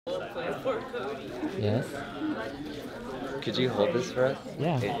For Cody. Yes? Could you hold this for us?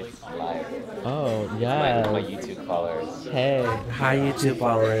 Yeah. It's live. Oh, yeah. My YouTube followers. Hey, Hi YouTube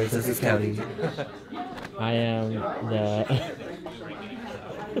followers, this is Cody. I am the...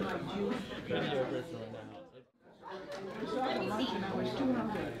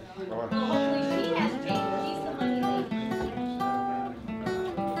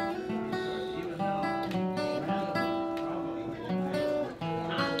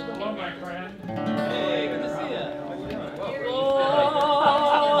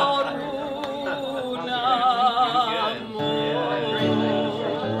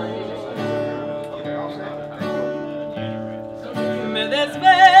 Me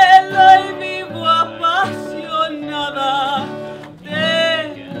desvelo y vivo apasionada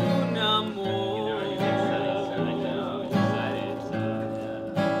de un amor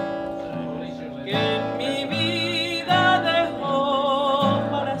que en mi vida dejó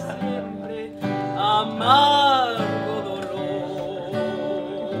para siempre amargo dolor.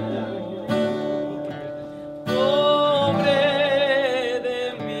 Pobre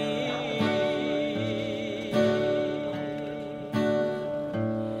de mí.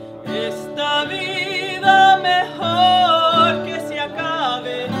 Esta vida mejor que se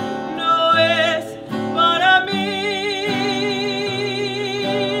acabe no es para mí.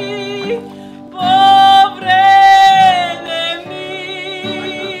 Pobre de mí.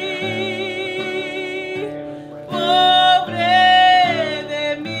 Pobre de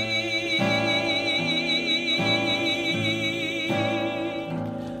mí.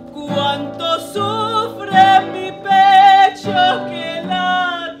 Cuánto sufre mi pecho que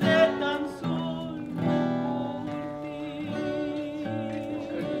late tan solo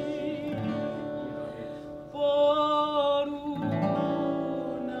por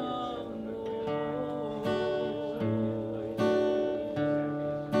un amor.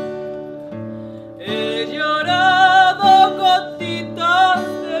 He llorado gotitas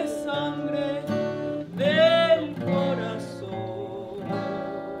de sangre del corazón.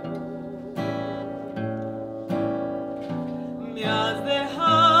 Me has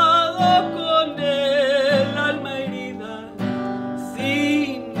dejado con el alma herida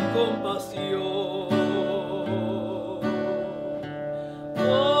sin compasión.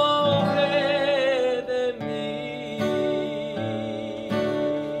 Pobre de mí.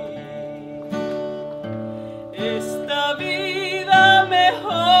 Esta vida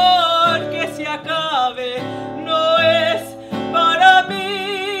mejor que se acabe no es para mí.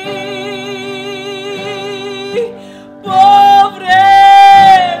 Pobre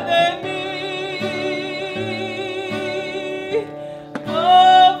de mí.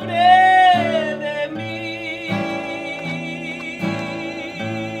 Pobre de mí.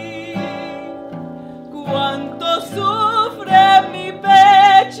 Cuánto sufre mi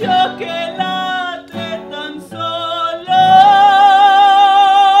pecho que late tan solo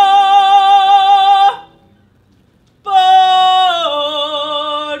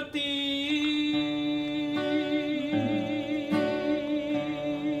por ti.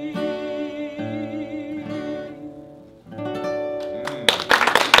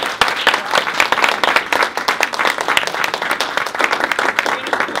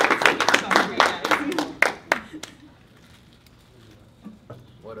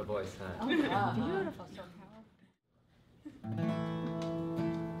 What a voice, huh? Beautiful.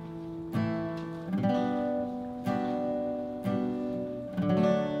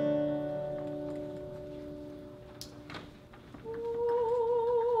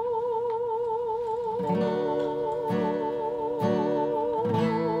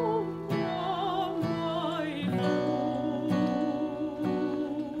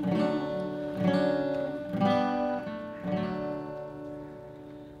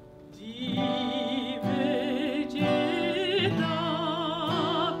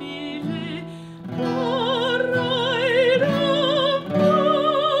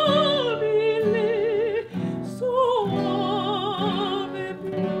 So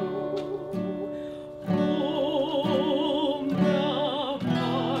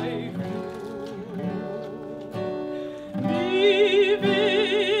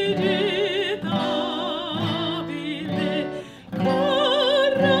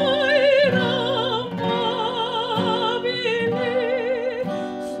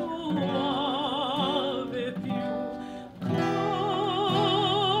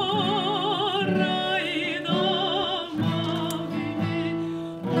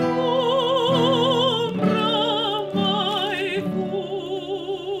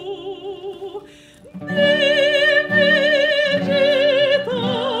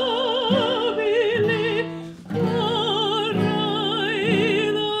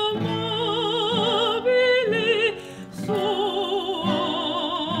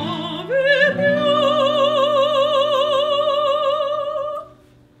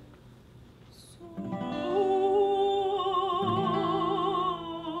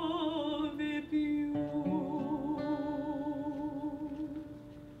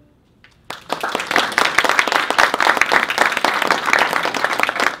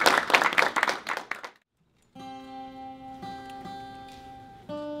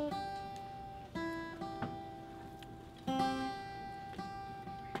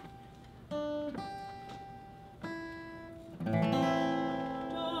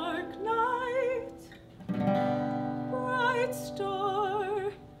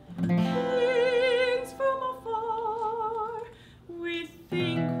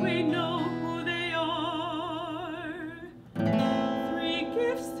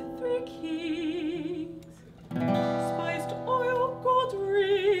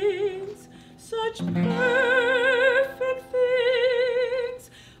much blood.